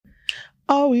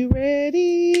Are we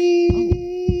ready?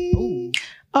 Ooh.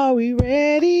 Are we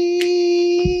ready?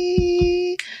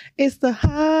 It's the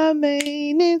High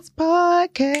Maintenance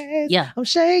Podcast. Yeah. I'm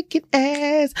shaking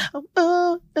ass.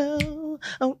 I'm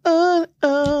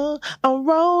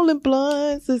rolling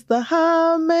blunts. It's the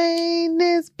High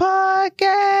Maintenance Podcast.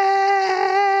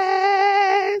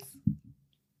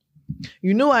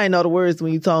 You knew I didn't know the words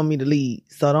when you told me to lead,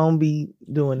 so don't be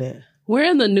doing that. We're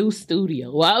in the new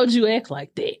studio. Why would you act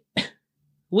like that?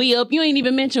 We up. You ain't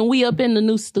even mentioned we up in the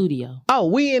new studio. Oh,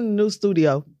 we in the new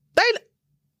studio.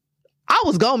 I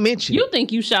was gonna mention. You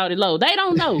think you shouted low. They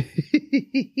don't know.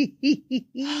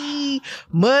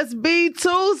 Must be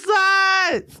two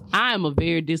sides. I am a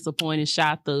very disappointed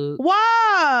shy thug.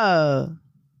 Why?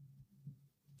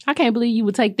 I can't believe you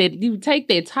would take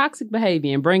that toxic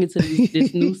behavior and bring it to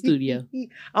this new studio.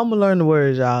 I'm gonna learn the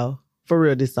words, y'all. For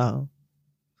real this song.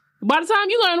 By the time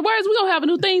you learn the words, we're gonna have a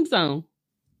new theme song.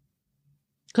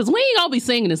 Cause we ain't gonna be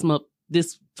singing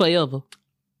this forever.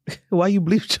 Why you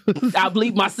bleep? I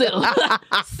bleep myself.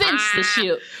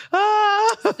 Censorship.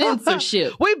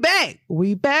 Censorship. We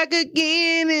back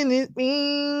again and it's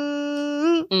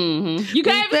Mm-hmm. You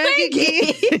can't even think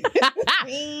it.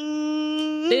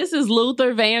 This is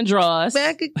Luther Vandross.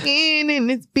 Back again and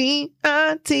it's BITCH.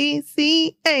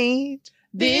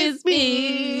 This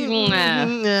be Girl,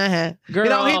 Girl, it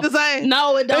don't hit the same.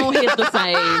 No, it don't hit the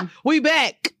same. We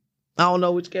back. I don't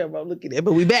know which camera I'm looking at,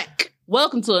 but we back.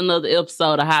 Welcome to another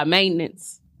episode of High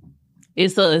Maintenance.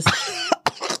 It's us.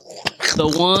 The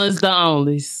ones, the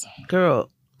onlys. Girl.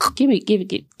 Give it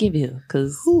here,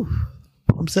 cause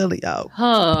I'm selling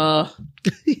y'all.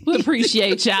 We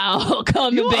appreciate y'all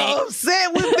coming back. You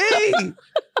upset with me.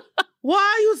 Why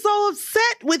are you so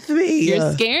upset with me?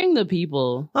 You're scaring the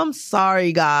people. I'm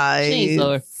sorry, guys. She ain't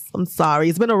sorry. I'm sorry.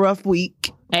 It's been a rough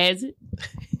week. Has it?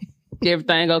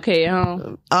 Everything okay at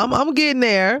home? I'm getting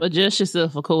there. Adjust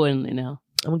yourself accordingly now.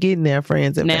 I'm getting there,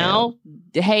 friends. And now,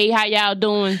 hey, how y'all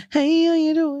doing? Hey, how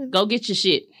you doing? Go get your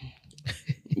shit.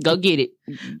 Go get it.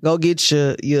 Go get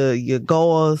your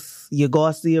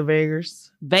Garcia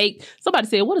Vegas. Somebody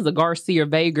said, what is a Garcia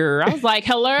Vega? I was like,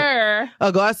 hello.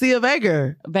 A Garcia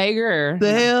Vega. Vega.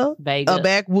 The hell? Vega. A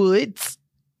backwoods.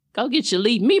 Go get your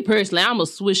leaf. Me personally, I'm a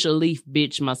Swisher Leaf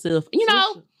bitch myself. You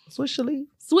know. Swisher Leaf.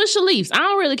 Swisher Leafs. I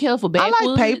don't really care for backwoods. I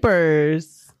like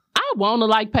papers. I want to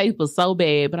like papers so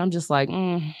bad, but I'm just like,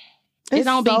 it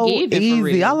don't so be given easy. for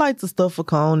real. I like to stuff a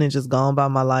cone and just go on by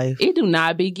my life. It do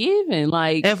not be given.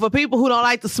 Like, and for people who don't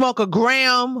like to smoke a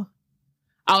gram.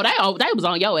 Oh, they was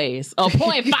on your ass. A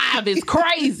 0.5 is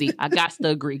crazy. I got to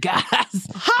agree, guys.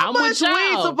 How much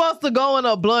weed supposed to go in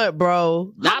a blunt,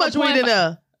 bro? How much weed in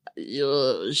there?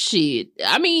 Shit.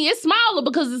 I mean, it's smaller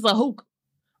because it's a hookah.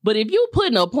 But if you put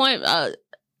in a point,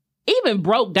 even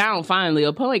broke down finally,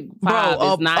 a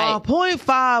 0.5 is not. A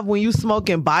 0.5 when you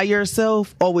smoking by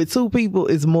yourself or with two people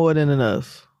is more than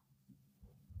enough.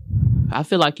 I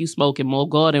feel like you smoking more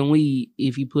garden weed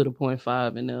if you put a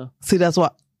 0.5 in there. See, that's why.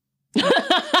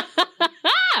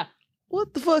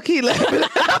 What the fuck he laughing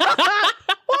at?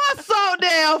 What's so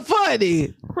damn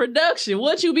funny? Production,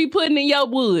 what you be putting in your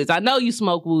woods? I know you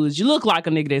smoke woods. You look like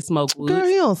a nigga that smoke woods. Girl,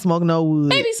 he don't smoke no woods.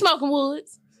 Maybe smoking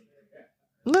woods.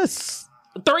 Let's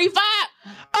 3-5.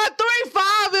 A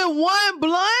 3-5 in one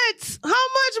blunt? How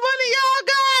much money y'all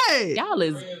got? Y'all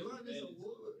is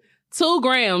 2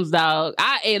 grams, dog.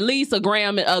 At least a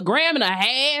gram and a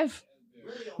half.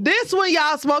 This when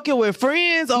y'all smoking with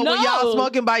friends or when y'all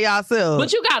smoking by yourself?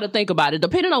 But you got to think about it.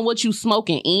 Depending on what you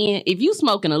smoking in, if you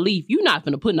smoking a leaf, you're not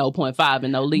finna put no 0.5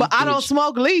 in no leaf. But I don't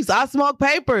smoke leaves. I smoke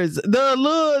papers.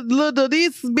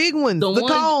 These big ones, the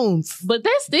cones. But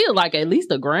that's still like at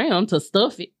least a gram to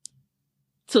stuff it.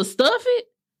 To stuff it,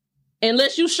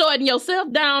 unless you shorten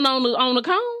yourself down on the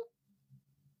cone.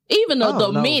 Even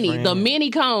the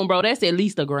mini cone, bro, that's at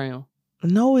least a gram.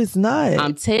 No, it's not.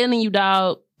 I'm telling you,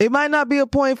 dog. It might not be a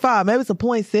 0.5. Maybe it's a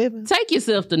 0.7. Take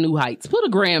yourself to new heights. Put a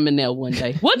gram in there one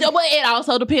day. But it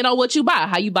also depends on what you buy.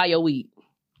 How you buy your weed.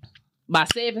 By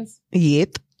 7s?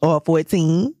 Yet. Or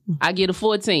 14. I get a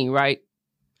 14, right?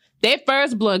 That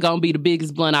first blunt gonna be the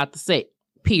biggest blunt out the set.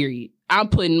 Period. I'm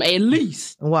putting at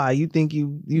least. Why? You think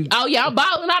you... Oh, yeah, I'm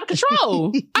balling out of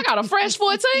control. I got a fresh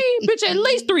 14. Bitch, at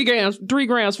least 3 grams. 3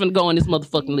 grams finna go in this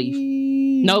motherfucking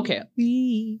leaf. No cap.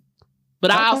 But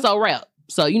I also rap.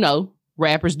 So, you know,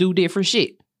 rappers do different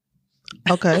shit.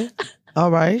 Okay.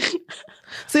 All right.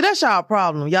 See, that's y'all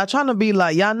problem. Y'all trying to be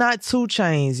like, y'all not 2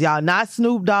 Chainz. Y'all not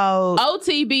Snoop Dogg.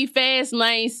 OTB Fast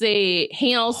Lane said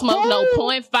he don't smoke no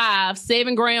 0.5,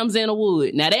 7 grams in a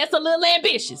wood. Now, that's a little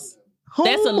ambitious.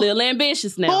 That's a little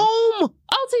ambitious now. Boom.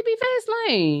 OTB Fast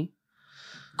Lane.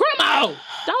 Grandma,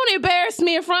 don't embarrass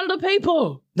me in front of the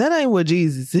people. That ain't what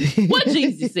Jesus said. What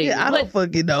Jesus said? I don't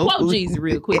fucking know. Quote Jesus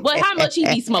real quick. But how much he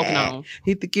be smoking on?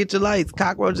 Hit the kitchen lights,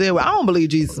 cockroaches everywhere. I don't believe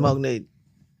Jesus smoked that.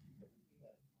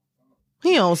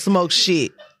 He don't smoke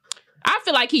shit. I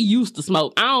feel like he used to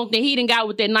smoke. I don't think he didn't got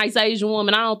with that nice Asian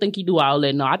woman. I don't think he do all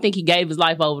that. No, I think he gave his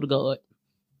life over to God.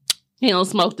 He don't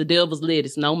smoke the devil's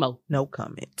lettuce no more. No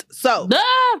comment. So, Duh.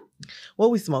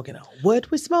 what we smoking on? What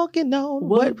we smoking on?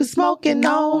 What we smoking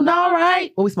on? All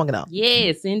right. What we smoking on?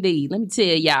 Yes, indeed. Let me tell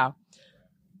y'all.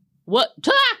 What?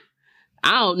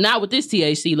 Not with this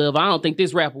THC level. I don't think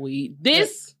this rapper weed.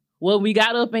 This, what we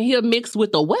got up in here mixed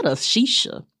with the wetter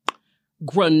shisha.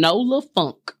 Granola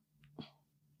funk.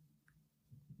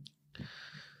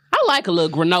 I like a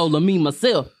little granola, me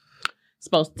myself. It's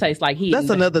supposed to taste like heat. That's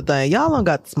another thing. Y'all don't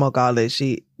got to smoke all that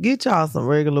shit. Get y'all some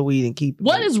regular weed and keep it.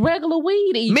 What is regular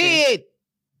weed even? Mid.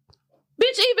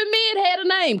 Bitch, even Mid had a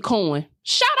name, Corn.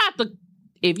 Shout out to,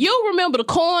 if you remember the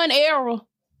Corn era,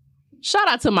 shout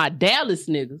out to my Dallas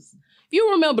niggas. If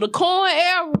you remember the Corn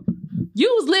era,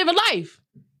 you was living life.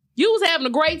 You was having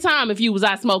a great time if you was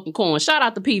out smoking corn. Shout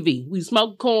out to PV. We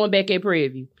smoking corn back at Prairie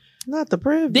View. Not the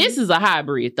Prairie View. This is a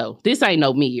hybrid, though. This ain't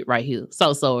no Mid right here.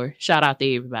 So sorry. Shout out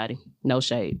to everybody. No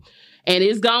shade. And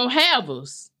it's gonna have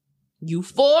us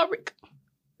euphoric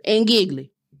and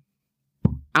giggly.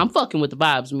 I'm fucking with the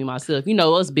vibes, me myself. You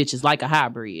know, us bitches like a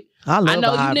hybrid. I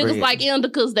know you hybrid. niggas like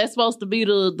indicas. That's supposed to be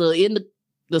the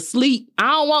sleep.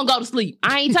 I don't want to go to sleep.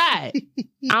 I ain't tired.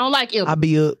 I don't like indica. I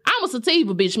be up. I'm a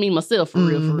sativa bitch, me myself, for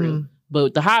real.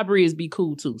 But the hybrids be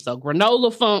cool too. So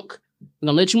granola funk. I'm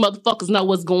gonna let you motherfuckers know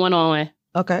what's going on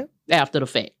Okay. after the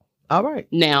fact. All right.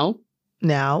 Now,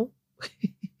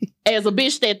 as a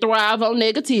bitch that thrive on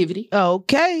negativity,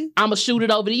 okay. I'ma shoot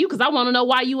it over to you because I want to know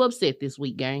why you upset this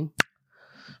week, gang.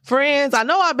 Friends, I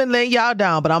know I've been letting y'all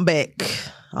down, but I'm back.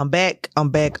 I'm back.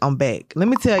 Let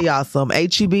me tell y'all something.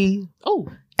 H-E-B. Oh.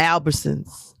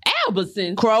 Albertsons.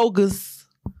 Albertsons. Kroger's.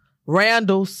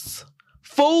 Randall's.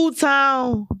 Food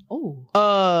Town.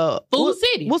 Oh. Food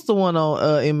City. What's the one on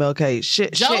MLK?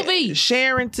 Joe V.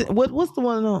 Sherrington. What's the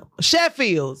one on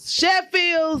Sheffield's?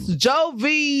 Joe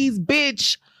V's,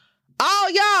 bitch.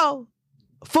 All y'all.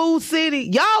 Food City.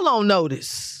 Y'all don't know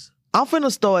this. I'm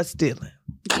finna start stealing.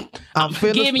 I'm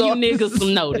giving you niggas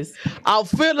some notice. I'm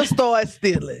finna start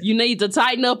stealing. You need to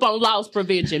tighten up on loss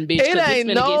prevention, bitch. It ain't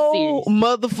no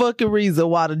motherfucking reason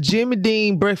why the Jimmy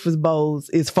Dean breakfast bowls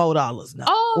is $4 now.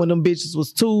 Oh. When them bitches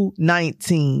was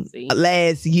 $2.19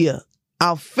 last year.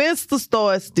 I'm finna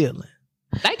start stealing.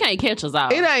 They can't catch us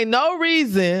out. It ain't no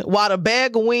reason why the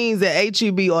bag of wings at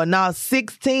H-E-B are now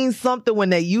 16 something when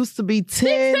they used to be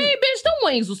 10. 16, bitch. Them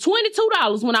wings was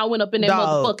 $22 when I went up in that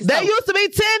motherfucker. They used to be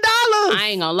 $10. I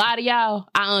ain't gonna lie to y'all.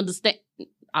 I understand.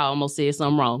 I almost said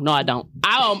something wrong. No, I don't.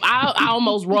 I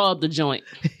almost robbed the joint.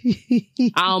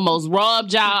 I almost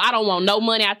robbed y'all. I don't want no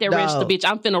money out there, register, bitch.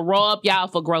 I'm finna rob y'all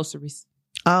for groceries.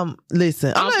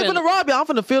 Listen, I'm not finna rob y'all. I'm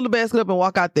finna fill the basket up and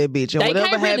walk out there, bitch. And they whatever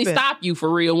can't really stop you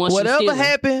for real once you steal it.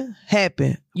 Whatever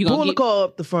happened. You pull the car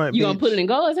up the front, You bitch. gonna put it in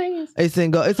God's hands? It's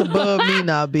above me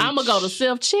now, bitch. I'm gonna go to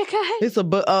self-checkout. It's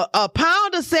a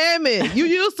pound of salmon. You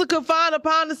used to find a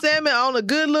pound of salmon on a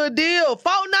good little deal,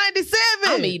 $4.97.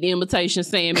 I'm eating imitation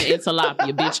salmon and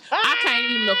tilapia, bitch. I can't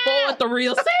even afford the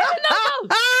real salmon no more.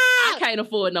 I can't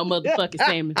afford no motherfucking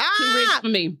salmon. Too rich for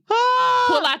me.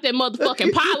 Pull out that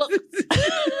motherfucking pollock.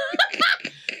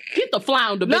 Get the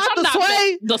flounder, bitch. Not I'm the not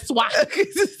sway. The swat.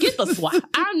 Get the swat.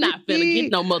 I'm not finna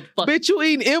get no motherfucking. Bitch, you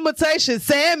eating imitation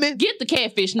salmon. Get the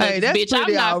catfish nuggets, that's bitch. I'm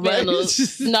pretty not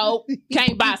outrageous. finna. No,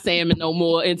 can't buy salmon no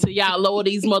more until y'all lower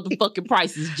these motherfucking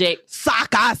prices, Jack.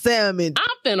 Sockeye salmon. I'm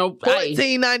finna.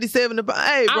 $14.97.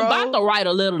 Hey, bro. I'm about to write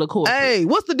a letter to court. Hey,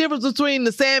 what's the difference between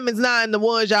the salmons now and the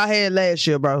ones y'all had last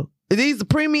year, bro? Are these the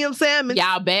premium salmons?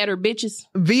 Y'all battered bitches.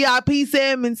 VIP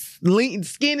salmons,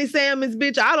 skinny salmons,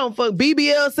 bitch. I don't fuck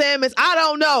BBL salmons. I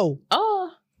don't know.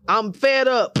 I'm fed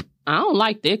up. I don't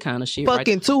like that kind of shit.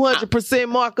 Fucking 200%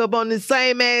 markup on this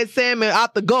same ass salmon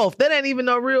out the Gulf. That ain't even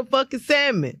no real fucking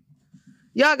salmon.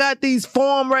 Y'all got these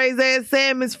farm raised ass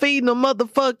salmons feeding them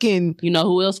motherfucking. You know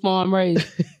who else farm raised?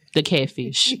 The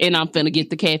catfish. And I'm finna get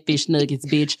the catfish nuggets,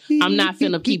 bitch. I'm not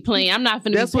finna keep playing. I'm not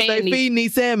finna That's be what paying they feeding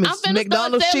these salmons. I'm finna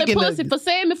McDonald's start selling chicken pussy nuggets.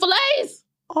 for salmon fillets.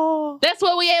 Oh. That's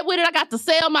where we at with it. I got to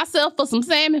sell myself for some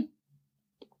salmon.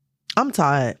 I'm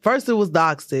tired. First it was the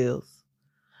oxtails.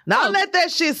 Now let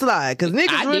that shit slide, because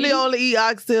niggas really only eat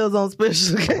oxtails on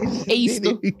special occasions.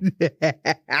 Easter.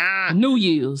 New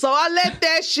Year's. So I let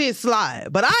that shit slide.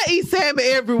 But I eat salmon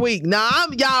every week. Now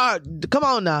y'all, come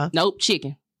on now. Nope,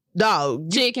 chicken. Dog.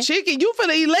 Chicken. You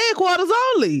finna eat leg quarters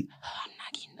only. I'm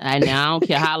not getting And I don't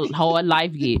care how hard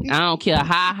life get. I don't care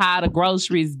how high the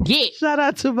groceries get. Shout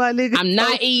out to my nigga. I'm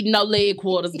not eating no leg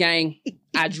quarters, gang.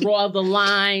 I draw the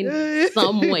line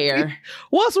somewhere.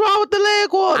 What's wrong with the leg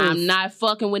quarters? I'm not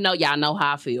fucking with no. Y'all know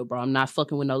how I feel, bro. I'm not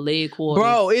fucking with no leg quarters,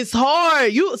 bro. It's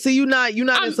hard. You're not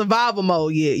in survival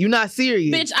mode yet. You're not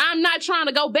serious, bitch. I'm not trying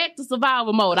to go back to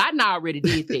survival mode. I already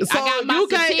did that. So I got my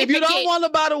certificate. If you don't want to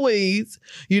buy the wings,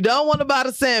 you don't want to buy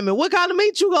the salmon. What kind of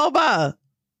meat you gonna buy?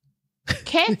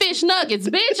 Catfish nuggets,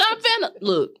 bitch. I'm finna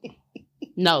look.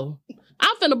 No.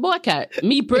 I'm finna boycott.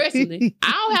 Me personally.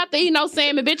 I don't have to eat no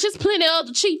salmon, bitch. There's plenty of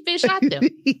other cheap fish out there.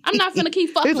 I'm not finna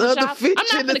keep fucking with y'all. I'm not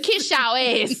finna kiss y'all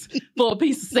ass for a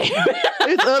piece of salmon.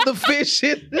 It's other fish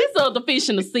in It's other fish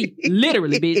in the sea.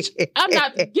 Literally, bitch. I'm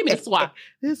not. Give me the swap.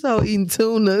 This whole eating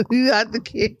tuna. You have to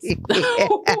kiss.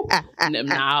 No. I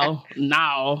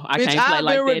bitch, can't play I've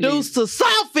like been that. reduced to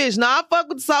saltfish. Now I fuck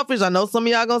with saltfish. I know some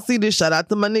of y'all gonna see this. Shout out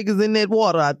to my niggas in that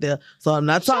water out there. So I'm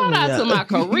not talking Shout out to to my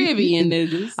Caribbean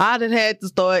niggas. I done had to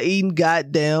start eating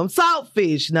goddamn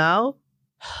saltfish now.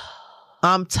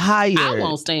 I'm tired. I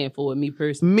won't stand for it, me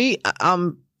personally.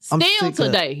 I'm Still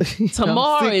today.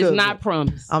 Tomorrow is not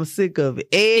promised. I'm sick of it.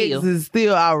 Eggs is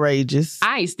still outrageous.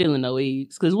 I ain't stealing no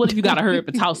eggs. Because what if you got to hurry up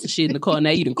and toss the shit in the car?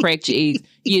 Now you done cracked your eggs.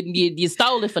 You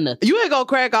stole it for nothing. You ain't gonna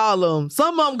crack all of them.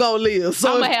 Some of them gonna live.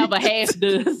 So I'm gonna have a half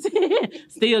dozen.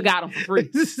 Still got them for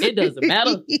free. It doesn't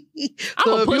matter. I'm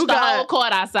gonna push the whole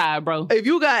cart outside, bro. If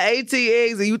you got 18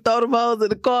 eggs and you throw them hoes in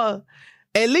the car,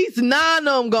 at least 9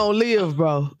 of them gonna live,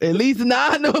 bro. At least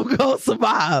 9 of them gonna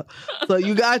survive. So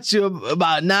you got your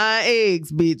about 9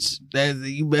 eggs, bitch.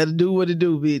 You better do what it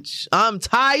do, bitch. I'm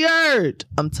tired.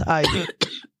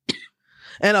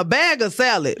 And a bag of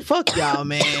salad. Fuck y'all,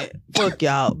 man. Fuck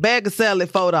y'all. Bag of salad,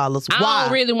 $4. Why? I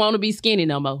don't really want to be skinny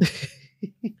no more.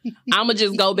 I'ma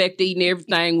just go back to eating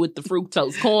everything with the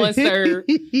fructose, corn syrup,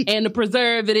 and the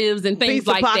preservatives and things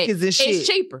like that. It's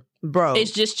cheaper, bro. It's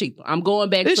just cheaper. I'm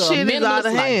going back this to shit a is out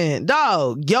of hand,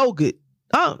 dog. Yogurt.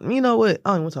 Oh, you know what?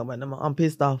 I don't even talk about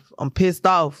that. I'm pissed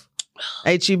off.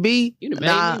 HEB. You done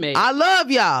made me mad. I love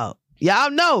y'all.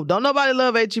 Y'all know. Don't nobody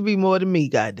love HEB more than me.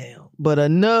 Goddamn. But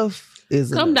enough.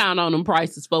 Come down on them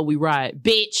prices before we ride,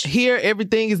 bitch. Here,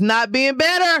 everything is not being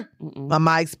better.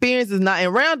 My experience is not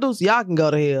in Randall's. Y'all can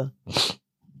go to hell.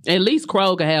 At least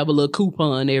Kroger have a little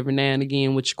coupon every now and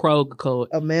again with your Kroger card.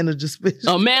 A manager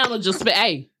special.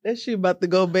 Hey. That shit about to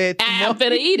go bad tomorrow. I'm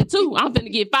finna eat it too. I'm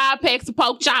finna get 5 packs of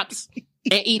pork chops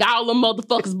and eat all them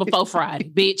motherfuckers before Friday,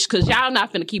 bitch. Cause y'all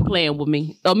not finna keep playing with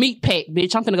me. A meat pack,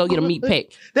 bitch. I'm finna go get a meat pack.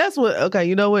 That's what,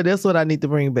 you know what? That's what I need to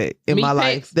bring back in meat my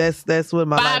packs. Life. That's what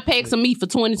my 5 packs of meat for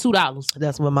 $22.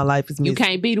 That's what my life is missing. You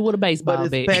can't beat it with a baseball bat.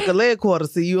 But it's a pack of leg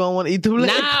quarters, so you don't want to eat the leg.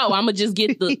 No, I'ma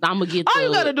get all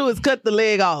you gotta do is cut the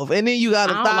leg off, and then you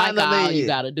gotta tie the leg. All you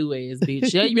gotta do is,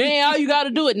 bitch. Yeah, all you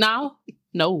gotta do it now.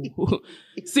 No.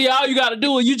 See, all you gotta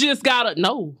do is you just gotta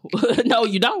no. No,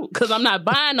 you don't. Cause I'm not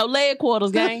buying no leg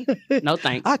quarters, gang. No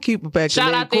thanks. I keep a pack Shout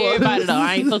of leg out to quarters. everybody though.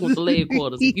 I ain't fucking with the leg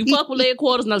quarters. If you fuck with leg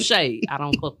quarters, no shade. I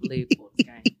don't fuck with leg quarters,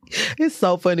 gang. It's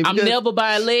so funny. I'm never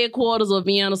buying leg quarters or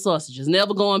Vienna sausages.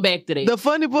 Never going back to that. The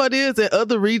funny part is in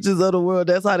other regions of the world,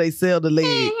 that's how they sell the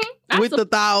leg. With the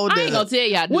thigh on there. I ain't gonna tell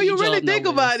y'all. When you really think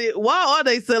about it, why are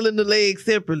they selling the legs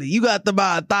separately? You got to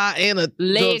buy a thigh and a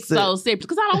legs so separate.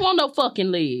 Because I don't want no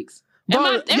fucking legs.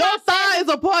 Bro, your thigh is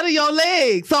a part of your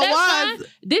leg. So why?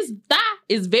 This thigh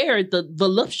is very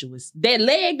voluptuous. That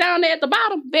leg down there at the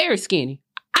bottom, very skinny.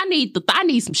 I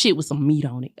need some shit with some meat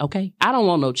on it, okay? I don't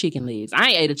want no chicken legs.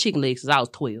 I ain't ate a chicken leg since I was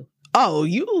 12. Oh,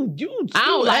 you I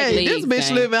don't like legs. This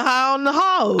bitch living high on the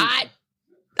hog.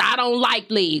 I don't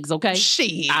like legs, okay?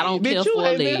 Shit. I don't care for you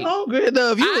ain't legs. Been hungry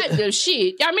enough.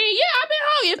 Shit. I mean, yeah, I've been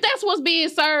hungry. If that's what's being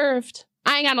served,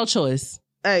 I ain't got no choice.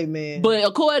 Hey, man. But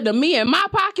according to me and my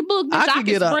pocketbook, bitch, I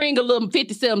can spring a little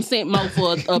 57-cent more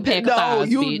for a pack of thighs,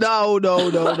 bitch. No.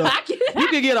 You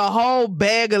can get a whole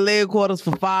bag of leg quarters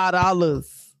for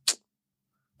 $5.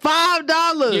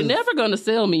 $5. You're never gonna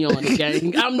sell me on it,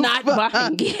 gang. I'm not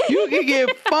buying it. You can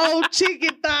get 4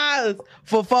 chicken thighs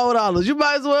for $4. You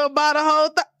might as well buy the whole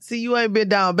thing. See, you ain't been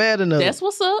down bad enough. That's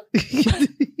what's up.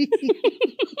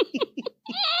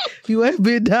 You ain't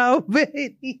been down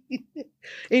bad.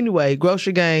 Anyway,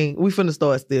 grocery gang, we finna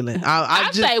start stealing.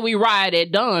 I say we ride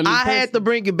at dawn. I had to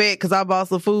bring it back because I bought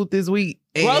some food this week.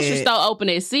 Grocery store open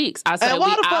at 6. I said, and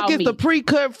why the fuck is the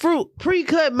pre-cut fruit,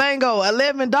 pre-cut mango,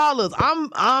 $11?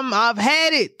 I've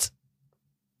had it.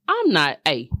 I'm not.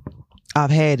 Hey,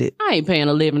 I've had it. I ain't paying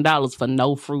 $11 for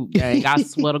no fruit, gang. I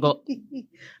swear to God.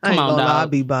 Come on, dog. I'll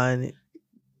be buying it.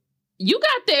 You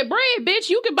got that bread, bitch.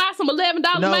 You can buy some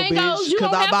 $11 mangoes. Bitch, You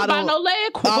don't have to buy them- no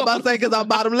leg quarters. I was about to say, because I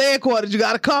bought them leg quarters. You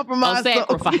got to compromise. On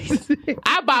sacrifice.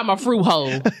 I buy my fruit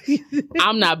whole.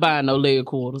 I'm not buying no leg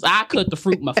quarters. I cut the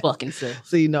fruit my fucking self.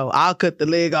 See, no, I'll cut the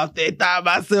leg off that thigh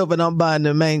myself, and I'm buying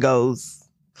the mangoes.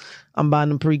 I'm buying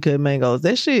them pre-cut mangoes.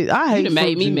 That shit, I hate. You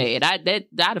made me juice. mad.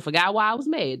 I'd forgot why I was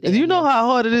mad. You know how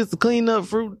hard it is to clean up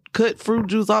cut fruit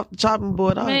juice off the chopping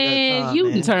board.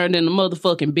 You done turned into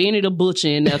motherfucking Benny the Butcher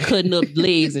and they're cutting up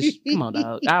legs and come on,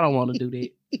 dog. I don't want to do that.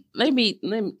 Let me,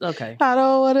 okay. I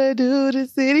don't want to do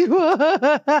this anymore.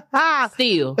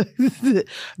 Still.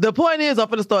 The point is, I'm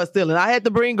finna start stealing. I had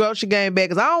to bring grocery game back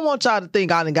because I don't want y'all to think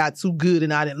I done got too good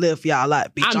and I done left y'all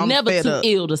out. Bitch, I'm never fed too up.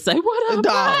 ill to say what up.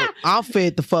 Dog, I'm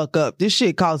fed the fuck up. This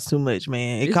shit costs too much,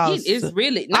 man. It's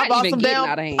really not even getting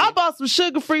out of hand. I bought some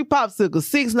sugar-free popsicles,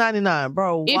 $6.99,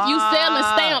 bro. If you selling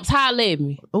stamps, holla at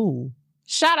me. Ooh.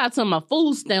 Shout out to my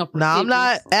food stamp. Now, I'm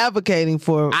not advocating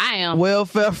for I am.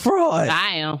 welfare fraud.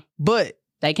 I am. But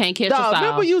they can't catch us all.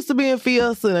 remember used to be in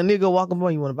Fiesta and a nigga walking by,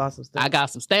 you want to buy some stuff? I got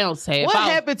some stamps. What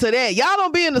happened to that? Y'all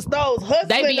don't be in the stores hustling.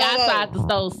 They be no outside more.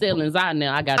 the store selling out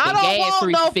now. I got I the don't gas want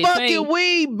free no for 15. fucking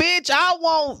weed, bitch. I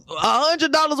want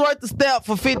 $100 worth of stamp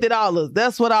for $50.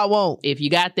 That's what I want. If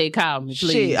you got that, call me,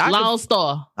 please. Shit, Lone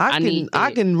Star.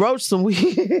 I can roach some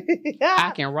weed.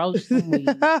 I can roast some weed.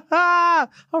 I'll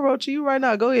roach you right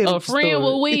now. Go ahead. A friend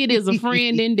with weed is a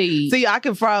friend indeed. See, I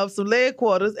can fry up some leg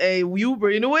quarters and you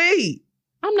bring the weed.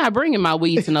 I'm not bringing my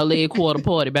weed to no leg quarter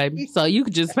party, baby. So you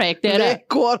could just pack that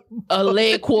up. A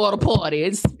leg quarter party.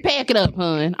 Just pack it up,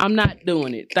 hun. I'm not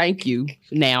doing it. Thank you.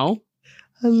 Now.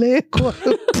 A leg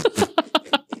quarter.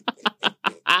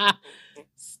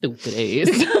 Stupid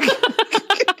ass.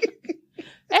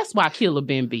 That's why Killer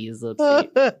Ben B is upset.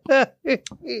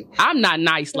 I'm not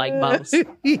nice like boss.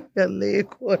 A leg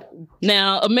quarter.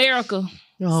 Now, America,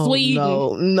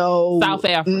 Sweden, no, South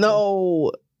Africa.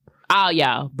 No. All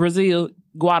y'all, Brazil,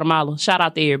 Guatemala. Shout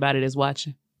out to everybody that's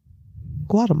watching.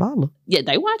 Guatemala? Yeah,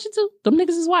 they watching too. Them niggas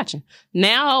is watching.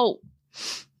 Now,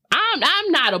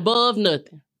 I'm not above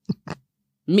nothing.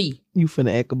 Me. You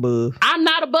finna act above. I'm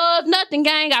not above nothing,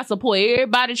 gang. I support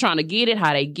everybody trying to get it,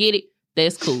 how they get it.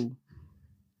 That's cool.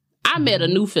 I met a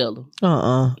new fella.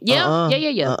 Yeah.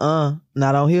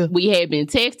 Not on here. We had been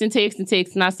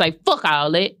texting. I say, fuck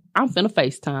all that. I'm finna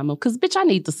FaceTime him. Cause bitch, I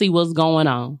need to see what's going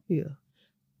on. Yeah.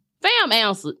 Fam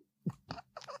answered.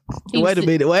 Wait a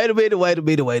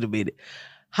minute.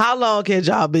 How long had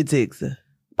y'all been texting?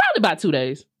 Probably about 2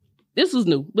 days. This was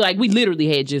new. Like, we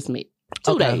literally had just met.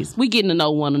 2 days. We getting to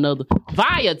know one another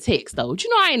via text, though. You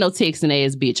know, I ain't no texting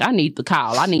ass bitch. I need to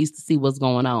call. I need to see what's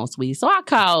going on, sweetie. So I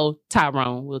called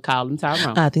Tyrone. We'll call him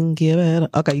Tyrone. I think you better.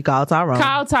 Okay, you call Tyrone.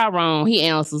 Call Tyrone. He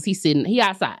answers. He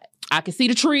outside. I can see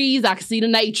the trees. I can see the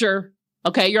nature.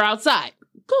 Okay, you're outside.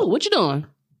 Cool. What you doing?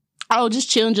 Oh, just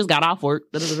chilling. Just got off work.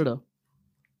 Da-da-da-da.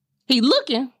 He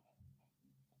looking.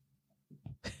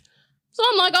 So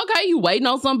I'm like, okay, you waiting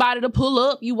on somebody to pull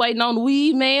up? You waiting on the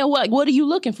weed, man? What are you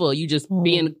looking for? You just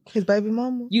being his baby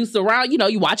mama? You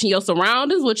you watching your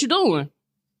surroundings? What you doing?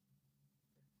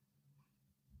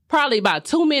 Probably about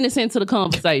 2 minutes into the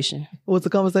conversation. Was the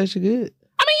conversation good?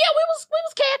 I mean, yeah, we was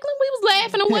cackling, we was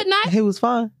laughing and whatnot. He was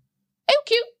fine. He was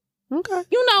cute. Okay.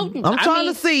 You know, I'm trying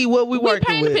to see what we working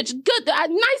paint with. The picture. Good,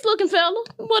 nice looking fella.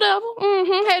 Whatever.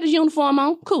 Had his uniform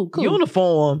on. Cool.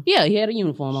 Uniform. Yeah, he had a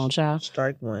uniform on, child.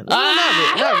 Strike one.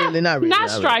 Not really. Not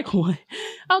strike one.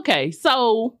 Okay,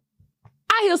 so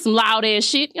I hear some loud ass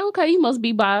shit. Okay, you must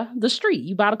be by the street.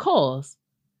 You by the cars.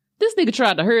 This nigga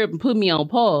tried to hurry up and put me on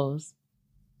pause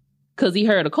because he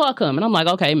heard a car coming. I'm like,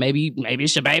 okay, maybe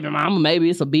it's your baby mama. Maybe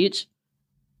it's a bitch.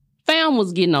 Fam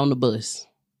was getting on the bus.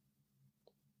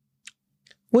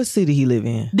 What city he live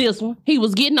in? This one. He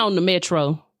was getting on the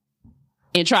metro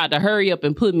and tried to hurry up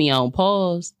and put me on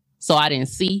pause so I didn't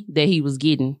see that he was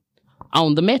getting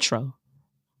on the metro.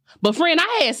 But friend,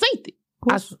 I had seen it.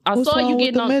 I saw you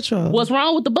getting on the metro. What's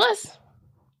wrong with the bus?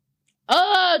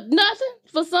 Nothing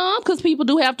for some, because people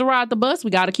do have to ride the bus.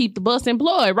 We got to keep the bus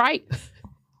employed, right?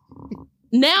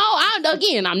 Now,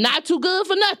 I'm not too good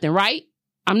for nothing, right?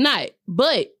 I'm not.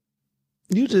 But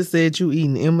you just said you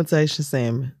eating imitation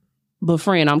salmon. But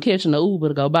friend, I'm catching the Uber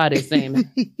to go buy that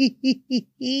salmon.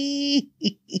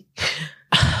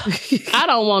 I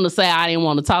don't want to say I didn't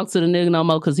want to talk to the nigga no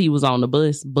more because he was on the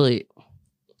bus, but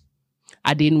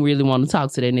I didn't really want to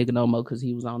talk to that nigga no more because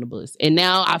he was on the bus. And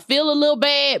now I feel a little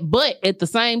bad, but at the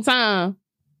same time,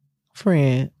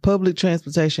 friend, public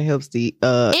transportation helps the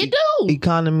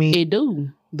economy. It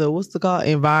do. What's the called?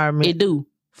 Environment. It do.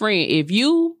 Friend, if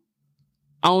you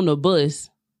on the bus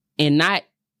and not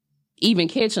even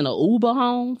catching an Uber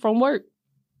home from work,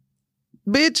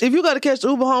 Bitch, if you got to catch the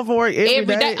Uber home from work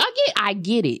every day. I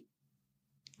get it.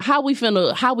 How we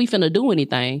finna do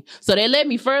anything? So they let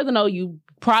me further know you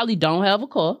probably don't have a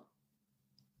car.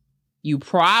 You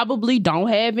probably don't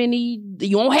have any.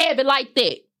 You don't have it like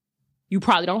that. You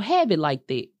probably don't have it like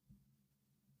that.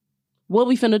 What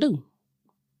we finna do?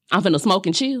 I'm finna smoke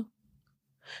and chill.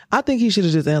 I think he should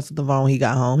have just answered the phone when he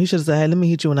got home. He should have said, hey, let me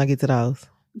hit you when I get to the house.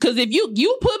 Because if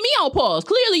you put me on pause,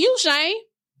 clearly you shame.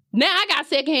 Now I got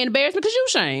secondhand embarrassment because you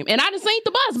shame. And I done seen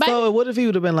the bus, baby. So what if he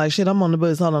would have been like, shit, I'm on the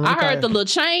bus. Hold on. I heard the little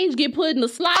change get put in the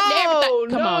slot and everything.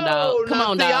 Come on, dog. Come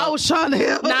on, dog. I was trying to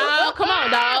help. No, come on,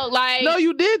 dog. Like, no,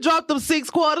 you did drop them 6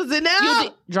 quarters in there. You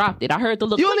did, dropped it. I heard the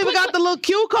little... You don't even got the little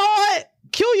cue card?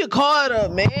 Cue your card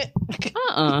up, man.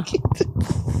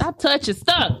 Stop touching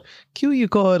stuff. Cue your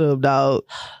card up, dog.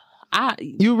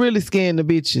 You really scaring the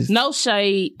bitches. No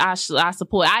shade. I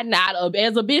support. As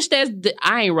a bitch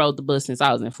I ain't rode the bus since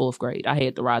I was in 4th grade. I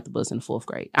had to ride the bus in the 4th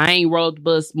grade. I ain't rode the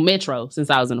bus Metro since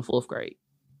I was in the 4th grade.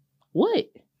 What?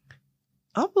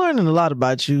 I'm learning a lot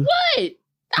about you. What?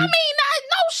 I mean,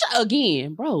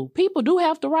 again, bro, people do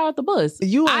have to ride the bus.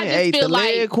 You ain't ate the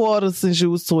leg quarters since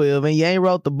you was 12 and you ain't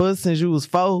rode the bus since you was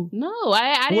 4. No,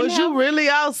 I didn't. Was you really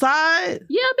outside?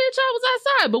 Yeah, bitch, I was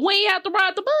outside, but we ain't have to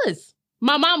ride the bus.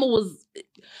 My mama was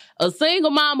a single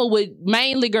mama with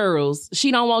mainly girls. She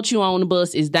don't want you on the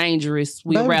bus. It's dangerous.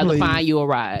 We'd rather find you a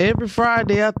ride. Every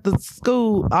Friday after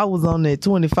school, I was on that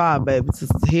 25, baby, to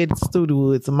head to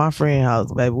Studewood to my friend's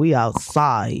house, baby. We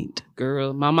outside.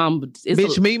 Girl, my mama...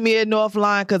 Bitch, meet me at North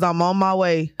Line because I'm on my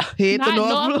way. Head to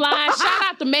North Line. Shout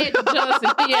out to Magic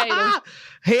Johnson Theater.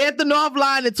 Head to North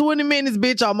Line in 20 minutes,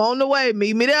 bitch. I'm on the way.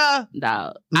 Meet me there.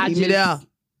 No, Meet me there.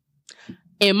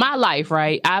 In my life,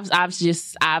 right? I've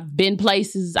been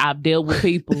places. I've dealt with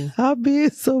people. I've been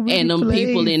so many and them places.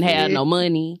 People didn't have no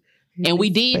money. And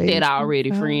we did that already,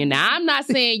 friend. Now, I'm not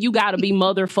saying you got to be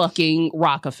motherfucking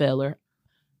Rockefeller,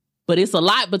 but it's a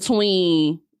lot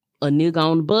between a nigga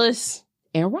on the bus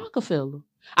and Rockefeller.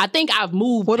 I think I've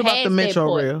moved. What about the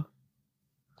Metro Rail?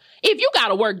 If you got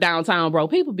to work downtown, bro,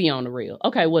 people be on the rail.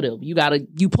 Okay, whatever.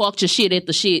 You parked your shit at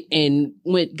the shit and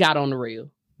got on the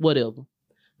rail. Whatever.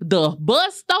 The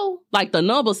bus, though, like the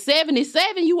number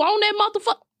 77, you on that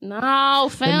motherfucker? No,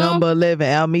 fam. The number 11,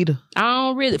 Alameda. I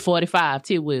don't really. 45,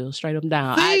 Tidwell, straight up and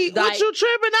down. See, what you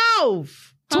tripping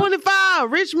off? Huh?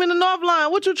 25, Richmond and North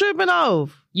Line. What you tripping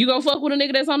off? You gonna fuck with a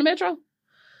nigga that's on the Metro?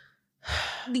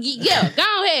 Yeah,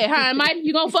 go ahead, hi, Mike.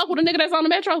 You gonna fuck with a nigga that's on the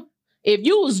Metro? If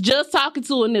you was just talking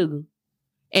to a nigga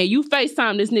and you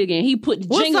FaceTime this nigga and he put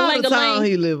what side of town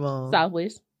he live on?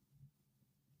 Southwest.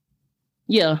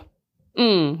 Yeah.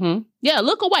 Mm-hmm. Yeah,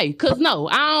 look away. Cause no,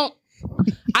 I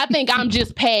think I'm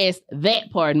just past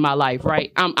that part in my life,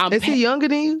 right? Is he younger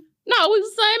than you? No, we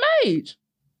was the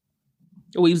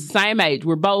same age.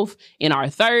 We're both in our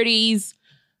 30s.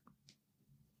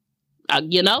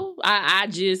 We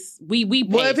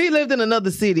Well, if he lived in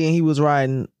another city and he was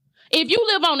riding. If you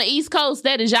live on the East Coast,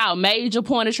 that is y'all major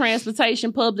point of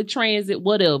transportation, public transit,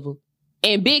 whatever.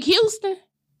 And Big Houston.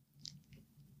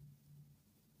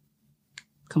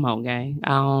 Come on, gang. I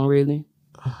don't really.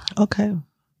 Okay.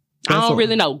 I don't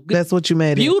really know. That's what you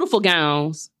made. Beautiful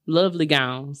gowns, lovely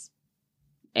gowns.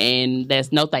 And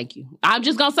that's no thank you. I'm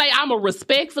just going to say I'm a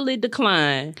respectfully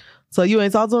decline. So you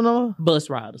ain't talked to no bus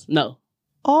riders? No.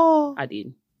 Oh. I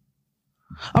didn't.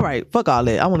 All right. Fuck all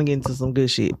that. I want to get into some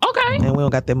good shit. Okay. And we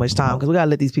don't got that much time because we got to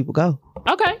let these people go.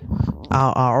 Okay.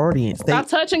 Our audience. Stop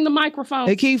touching the microphone.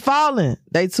 They keep falling.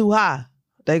 They too high.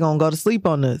 They going to go to sleep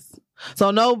on us.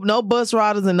 So no bus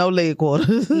riders and no leg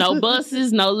quarters. No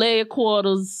buses, no leg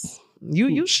quarters.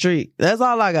 You strict. That's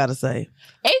all I gotta say.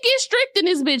 It gets strict in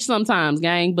this bitch sometimes,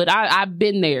 gang. But I've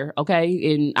been there,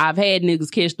 okay? And I've had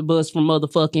niggas catch the bus from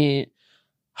motherfucking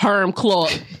Herm Clark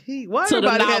to the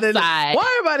north side.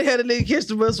 Why everybody had a nigga catch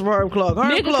the bus from Herm Clark?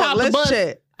 Herm Clark, let's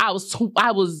chat. I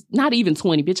was not even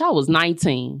 20, bitch. I was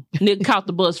 19. Nigga caught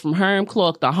the bus from Herm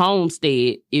Clark to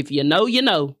Homestead. If you know, you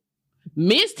know.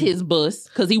 Missed his bus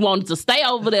because he wanted to stay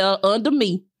over there under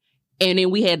me. And then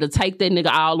we had to take that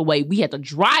nigga all the way. We had to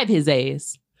drive his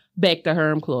ass back to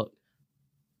Herm Clark.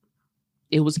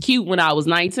 It was cute when I was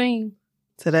 19.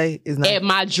 Today is not. At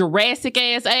my Jurassic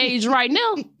ass age right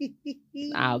now.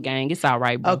 Oh, gang, it's all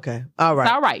right, bro. Okay, all right.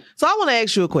 It's all right. So I want to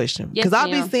ask you a question. Because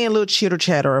I've been seeing a little chitter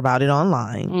chatter about it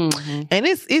online. Mm-hmm. And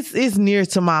it's near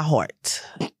to my heart.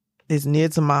 It's near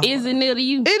to my heart. Is it near to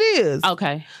you? It is.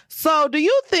 Okay. So do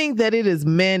you think that it is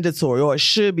mandatory or it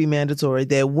should be mandatory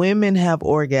that women have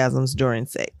orgasms during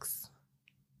sex?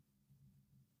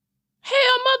 Hell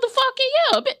motherfucking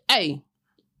yeah. But, hey.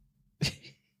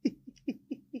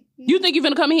 You think you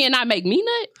finna come here and not make me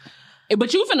nut?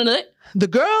 But you finna nut. The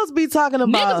girls be talking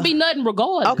about... Niggas be nothing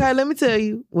regardless. Okay, let me tell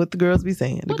you what the girls be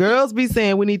saying. The girls be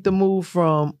saying we need to move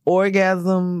from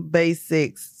orgasm-based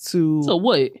sex to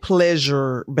what?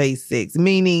 Pleasure-based sex.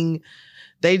 Meaning,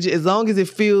 as long as it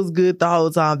feels good the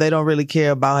whole time, they don't really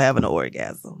care about having an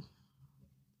orgasm.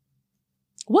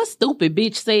 What stupid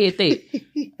bitch said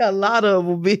that? A lot of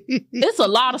them be. It's a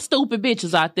lot of stupid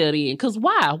bitches out there then. Because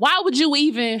why? Why would you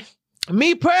even...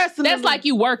 Me personally... That's like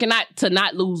you working out to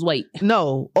not lose weight.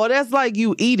 No. Or that's like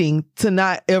you eating to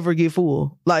not ever get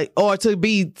full. Like, or to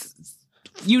be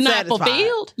You not satisfied.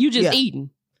 Fulfilled? You just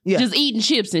eating. Yeah. Just eating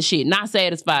chips and shit. Not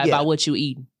satisfied by what you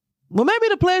eating. Well, maybe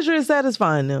the pleasure is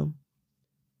satisfying them.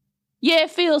 Yeah,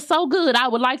 it feels so good. I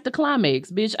would like the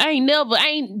climax, bitch.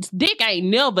 Dick ain't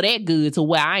never that good to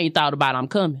where I ain't thought about I'm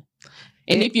coming.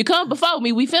 And if you come before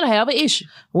me, we finna have an issue.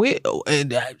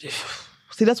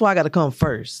 See, that's why I got to come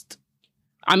first.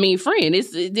 I mean, friend,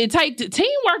 it take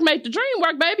teamwork make the dream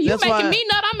work, baby. You That's making why- me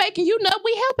nut, I'm making you nut.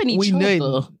 We helping each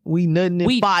other. We nutting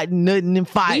and fighting, nutting and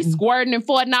We fighting. squirting and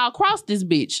farting all across this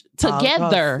bitch All across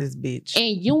together this bitch.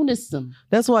 in unison.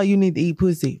 That's why you need to eat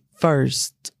pussy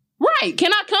first. Right?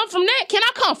 Can I come from that? Can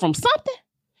I come from something?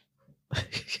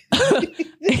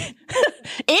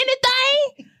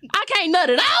 Anything? I can't nut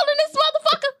it all in this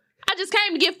motherfucker. I just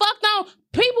came to get fucked on.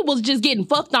 People was just getting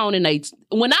fucked on in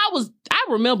when I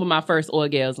remember my first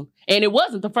orgasm. And it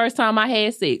wasn't the first time I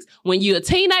had sex. When you're a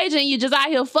teenager and you're just out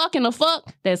here fucking the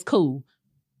fuck, that's cool.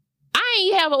 I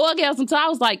ain't have an orgasm until I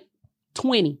was like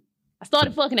 20. I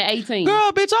started fucking at 18.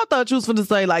 Girl, bitch, I thought you was finna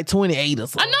say like 28 or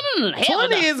something. No. Hell 20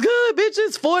 no. is good,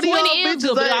 bitches. 40 20 old is bitches.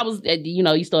 good, but ain't- I was,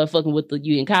 you start fucking with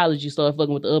you in college, you start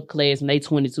fucking with the up class and they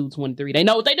 22, 23. They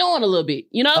know what they doing a little bit,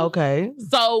 you know? Okay.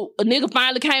 So a nigga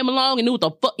finally came along and knew what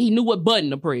the fuck, he knew what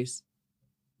button to press.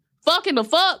 Fucking the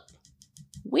fuck.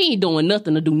 We ain't doing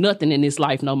nothing to do nothing in this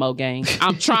life no more, gang.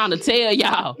 I'm trying to tell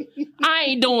y'all. I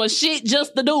ain't doing shit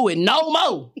just to do it no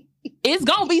more. It's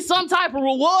gonna be some type of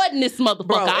reward in this motherfucker.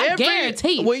 Bro, I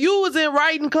guarantee. When you was in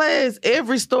writing class,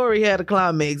 every story had a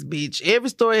climax, bitch. Every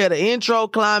story had an intro,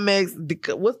 climax.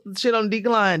 What's the shit on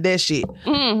decline? That shit.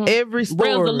 Mhm. Every story.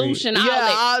 Resolution, all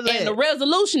that. And the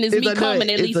resolution is It's me a coming nut.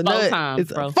 at It's least a 4 nut. times,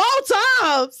 It's bro. 4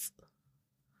 times?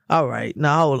 All right.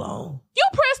 Now, hold on. You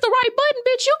press the right button,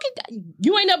 bitch.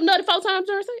 You ain't never nutted 4 times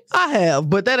during sex? I have,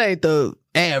 but that ain't the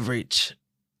average.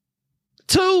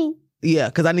 2, yeah,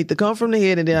 because I need to come from the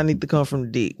head and then I need to come from the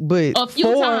dick. But A few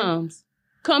 4, times.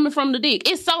 Coming from the dick.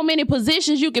 It's so many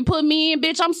positions you can put me in,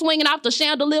 bitch. I'm swinging off the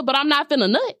chandelier, but I'm not finna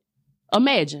nut.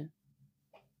 Imagine.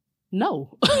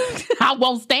 No. I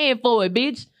won't stand for it,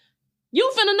 bitch. You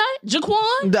finna nut,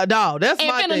 Jaquan? Dog, that's And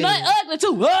my finna thing. nut ugly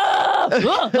too.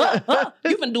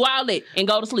 You finna do all that and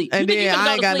go to sleep. And You think then you finna I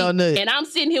go ain't to got no sleep, nut. and I'm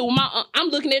sitting here with I'm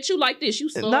looking at you like this. You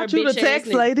sorry, Not you, bitch the ass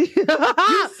text nigga. lady. You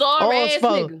sorry Oh, ass it's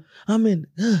fuck. nigga. I'm in.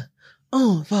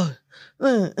 Fuck.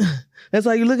 That's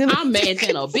how you looking at I'm mad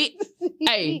than a bitch.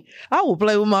 Hey, I will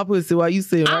play with my pussy while you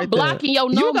sit I'm right blocking there. your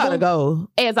number. You gotta go.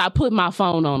 As I put my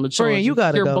phone on the charger. Friend, you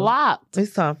gotta You're go. blocked.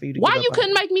 It's time for you to Why get you up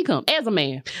couldn't out. make me come as a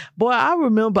man? Boy, I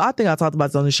remember, I think I talked about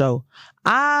this on the show.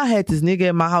 I had this nigga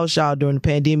at my house, y'all, during the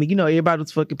pandemic. You know, everybody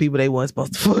was fucking people they weren't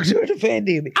supposed to fuck during the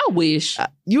pandemic. I wish.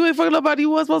 You ain't fucking nobody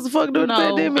you weren't supposed to fuck during the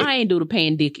No, pandemic? I ain't do the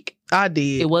pandic. I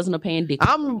did. It wasn't a pandic.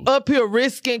 I'm up here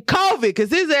risking COVID because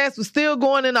his ass was still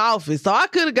going in the office. So I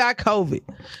could have got COVID.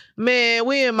 Man,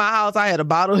 we in my house. I had a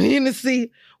bottle of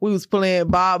Hennessy. We was playing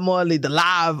Bob Marley, the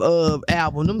live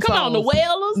album. Them Come on, the songs-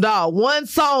 Whalers. Dog, one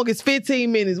song is 15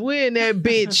 minutes. We in that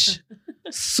bitch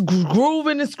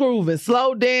grooving and scrooving,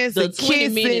 slow dancing, The 20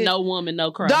 kissing. minute no woman,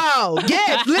 no cry. Dog,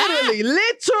 yes,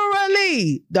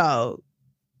 literally. Dog,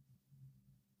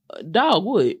 Dog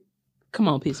would. Come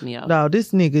on, piss me off. dog,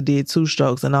 this nigga did 2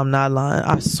 strokes and I'm not lying.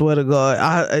 I swear to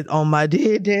God. On my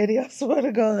dead daddy, I swear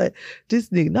to God. This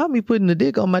nigga, not me putting the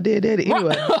dick on my dead daddy.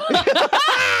 Anyway.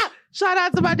 Shout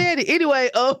out to my daddy. Anyway,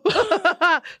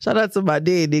 shout out to my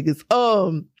dead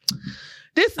niggas.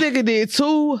 This nigga did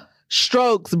 2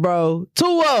 strokes, bro.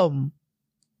 2 of them.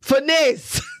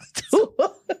 Finesse. 2.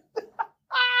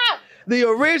 The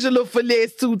original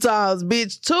finesse 2 times,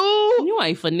 bitch. 2 You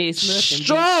ain't finesse nothing. bitch.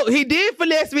 stroke. He did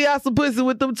finesse me out some pussy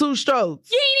with them 2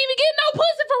 strokes. You ain't even getting no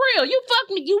pussy for real. You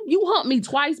fucked me. You humped me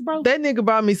twice, bro. That nigga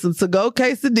brought me some to-go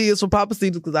quesadillas from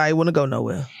Papacitos because I ain't want to go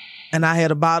nowhere. And I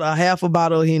had half a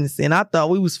bottle of Hennessy. And I thought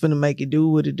we was finna make it do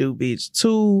what it do, bitch.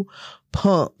 2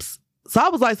 pumps. So I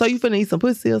was like, so you finna eat some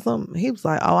pussy or something? He was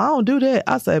like, oh, I don't do that.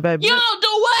 I say, baby. You don't do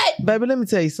what? Baby, let me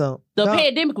tell you something. The No.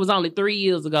 pandemic was only 3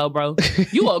 years ago, bro.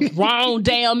 You a grown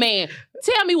damn man.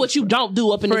 Tell me what you don't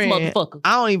do up in Friend, this motherfucker.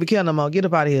 I don't even care no more. Get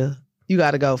up out of here. You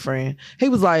gotta go, friend. He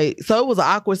was like, so it was an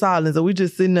awkward silence, and we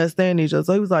just sitting there staring at each other.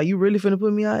 So he was like, you really finna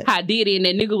put me out? How did it? And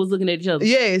that nigga was looking at each other.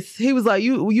 Yes. He was like,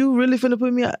 you really finna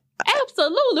put me out?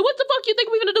 Absolutely. What the fuck you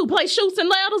think we gonna do? Play shoots and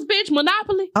ladders, bitch?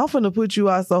 Monopoly? I'm finna put you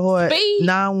out so hard. Speed.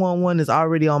 911 is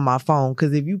already on my phone.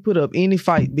 Cause if you put up any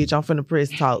fight, bitch, I'm finna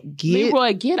press talk.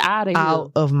 Leroy, get out of here.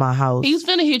 Out of my house. He was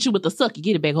finna hit you with the sucker.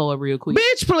 Get it back hard real quick.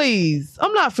 Bitch, please.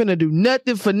 I'm not finna do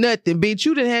nothing for nothing, bitch.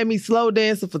 You done had me slow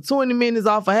dancing for 20 minutes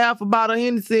off a half a bottle of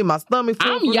Hennessy. My stomach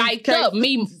full. I'm yiked up.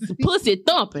 Me pussy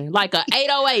thumping like a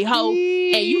 808 hoe.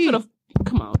 And you finna...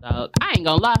 Come on, dog. I ain't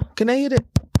gonna lie. Can I hear that?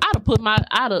 I'd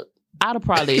have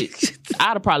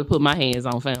probably put my hands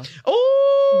on fam. Ooh,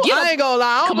 I ain't gonna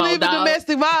lie. I don't believe in dog.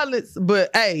 domestic violence, but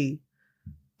hey,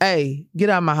 get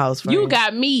out of my house, friend. You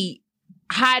got me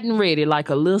hot and ready like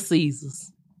a Little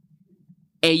Caesars.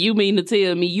 And you mean to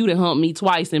tell me you done humped me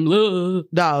twice and blah.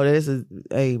 Dog,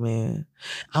 hey, man.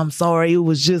 I'm sorry, it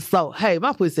was just so. Hey,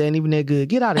 my pussy ain't even that good.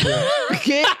 Get out of here.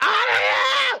 Get out of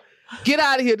here. Get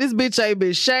out of here. This bitch ain't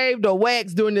been shaved or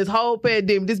waxed during this whole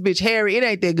pandemic. This bitch hairy. It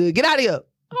ain't that good. Get out of here.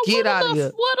 Get out of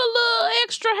here. What a little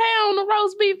extra hair on the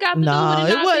roast beef got to do with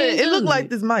it? It wasn't. It looked like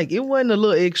this mic. It wasn't a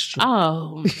little extra.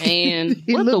 Oh, man.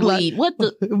 What the weed? What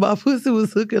the... My pussy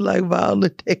was looking like Viola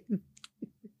Davis.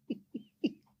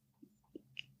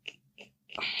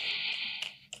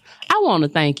 I want to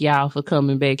thank y'all for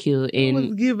coming back here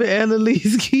and giving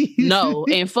Annalise keys. No,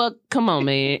 and come on,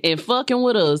 man, and fucking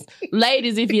with us,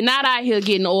 ladies. If you're not out here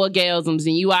getting orgasms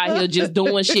and you out here just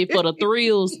doing shit for the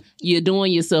thrills, you're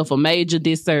doing yourself a major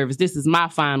disservice. This is my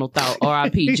final thought.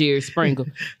 R.I.P. Jerry Springer.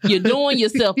 You're doing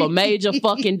yourself a major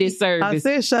fucking disservice. I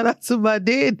said shout out to my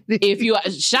dad. If you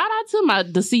shout out to my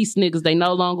deceased niggas, they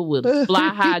no longer with us. Fly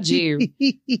high, Jerry.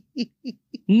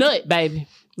 Nut, baby.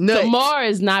 Nut. Tomorrow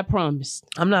is not promised.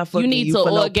 I'm not fucking you. You need to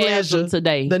orgasm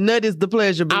today. The nut is the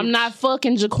pleasure, bitch. I'm not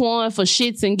fucking Jaquan for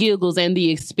shits and giggles and the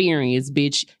experience,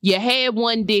 bitch. You had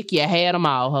one dick, you had them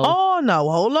all, ho. Oh, no.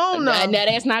 Hold on, no. No,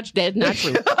 that's not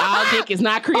true. All dick is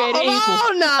not created equal.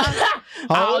 Oh,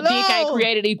 no. All dick ain't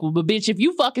created equal. But, bitch, if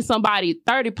you fucking somebody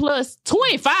 30 plus,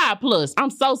 25 plus, I'm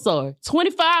so sorry.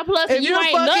 25 plus and you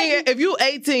ain't nothing. If you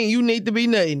 18, you need to be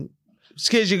nothing.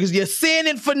 Because you're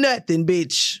sinning for nothing,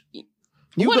 bitch.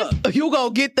 You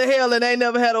gonna get the hell and ain't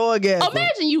never had an orgasm.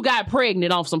 Imagine you got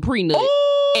pregnant off some pre-nut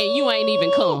and you ain't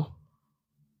even come.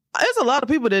 There's a lot of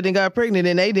people that didn't got pregnant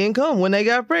and they didn't come when they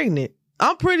got pregnant.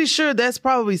 I'm pretty sure that's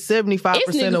probably 75% of women.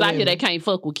 It's niggas out here that can't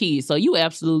fuck with kids, so you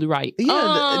absolutely right.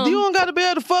 Yeah, you don't gotta be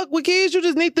able to fuck with kids. You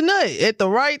just need the nut at the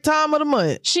right time of the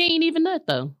month. She ain't even nut,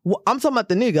 though. Well, I'm talking about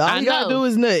the nigga. All you gotta do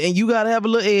is nut, and you gotta have a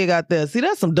little egg out there. See,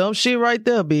 that's some dumb shit right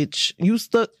there, bitch. You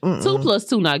stuck. 2 plus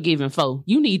 2 not giving 4.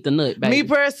 You need the nut, baby. Me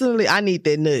personally, I need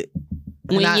that nut.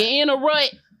 When you're in a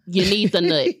rut, you need the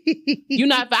nut. You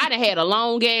know, if I done had a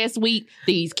long ass week,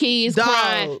 these kids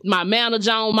crying, my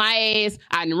manager on my ass,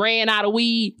 I done ran out of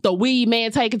weed, the weed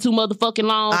man taking too motherfucking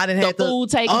long, I done the had food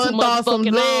taking too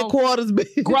motherfucking long, quarters,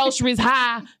 groceries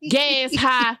high, gas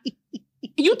high.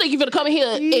 You think you're gonna come in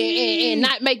here and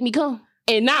not make me come?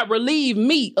 And not relieve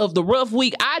me of the rough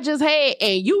week I just had,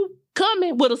 and you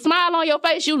coming with a smile on your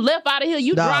face, you left out of here,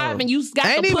 you driving, you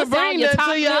got the pussy on your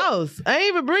top to your house. I ain't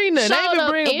even bring nothing. I ain't even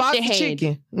bring a box of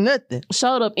chicken. Nothing.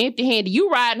 Showed up empty-handed. You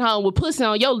riding home with pussy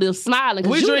on your lips, smiling.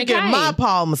 We drinking my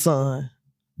Parmesan.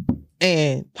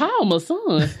 And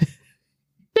Parmesan?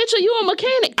 Bitch, are you a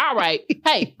mechanic? All right.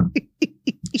 Hey,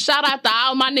 shout out to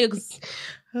all my niggas.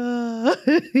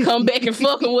 Come back and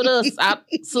fucking with us. Our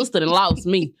sister done lost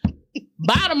me.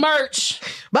 Buy the merch.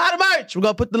 Buy the merch. We're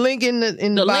going to put the link in the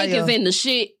bio. The link is in the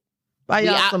shit. Buy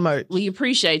y'all some merch. We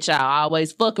appreciate y'all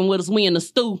always fucking with us. We in the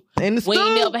stew. We ain't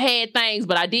never had things,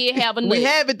 but I did have a nut. We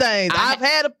having things. I've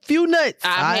had a few nuts.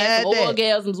 I've had some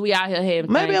orgasms. We out here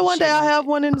having Maybe things. One day I'll have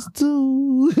one in the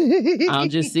stew. I'm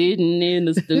just sitting in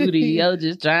the studio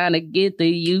just trying to get to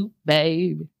you,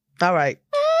 baby. All right.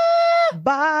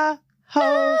 Bye.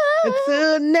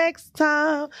 Until next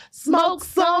time, smoke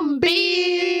some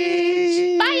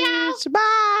beach. Bye, y'all.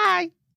 Bye.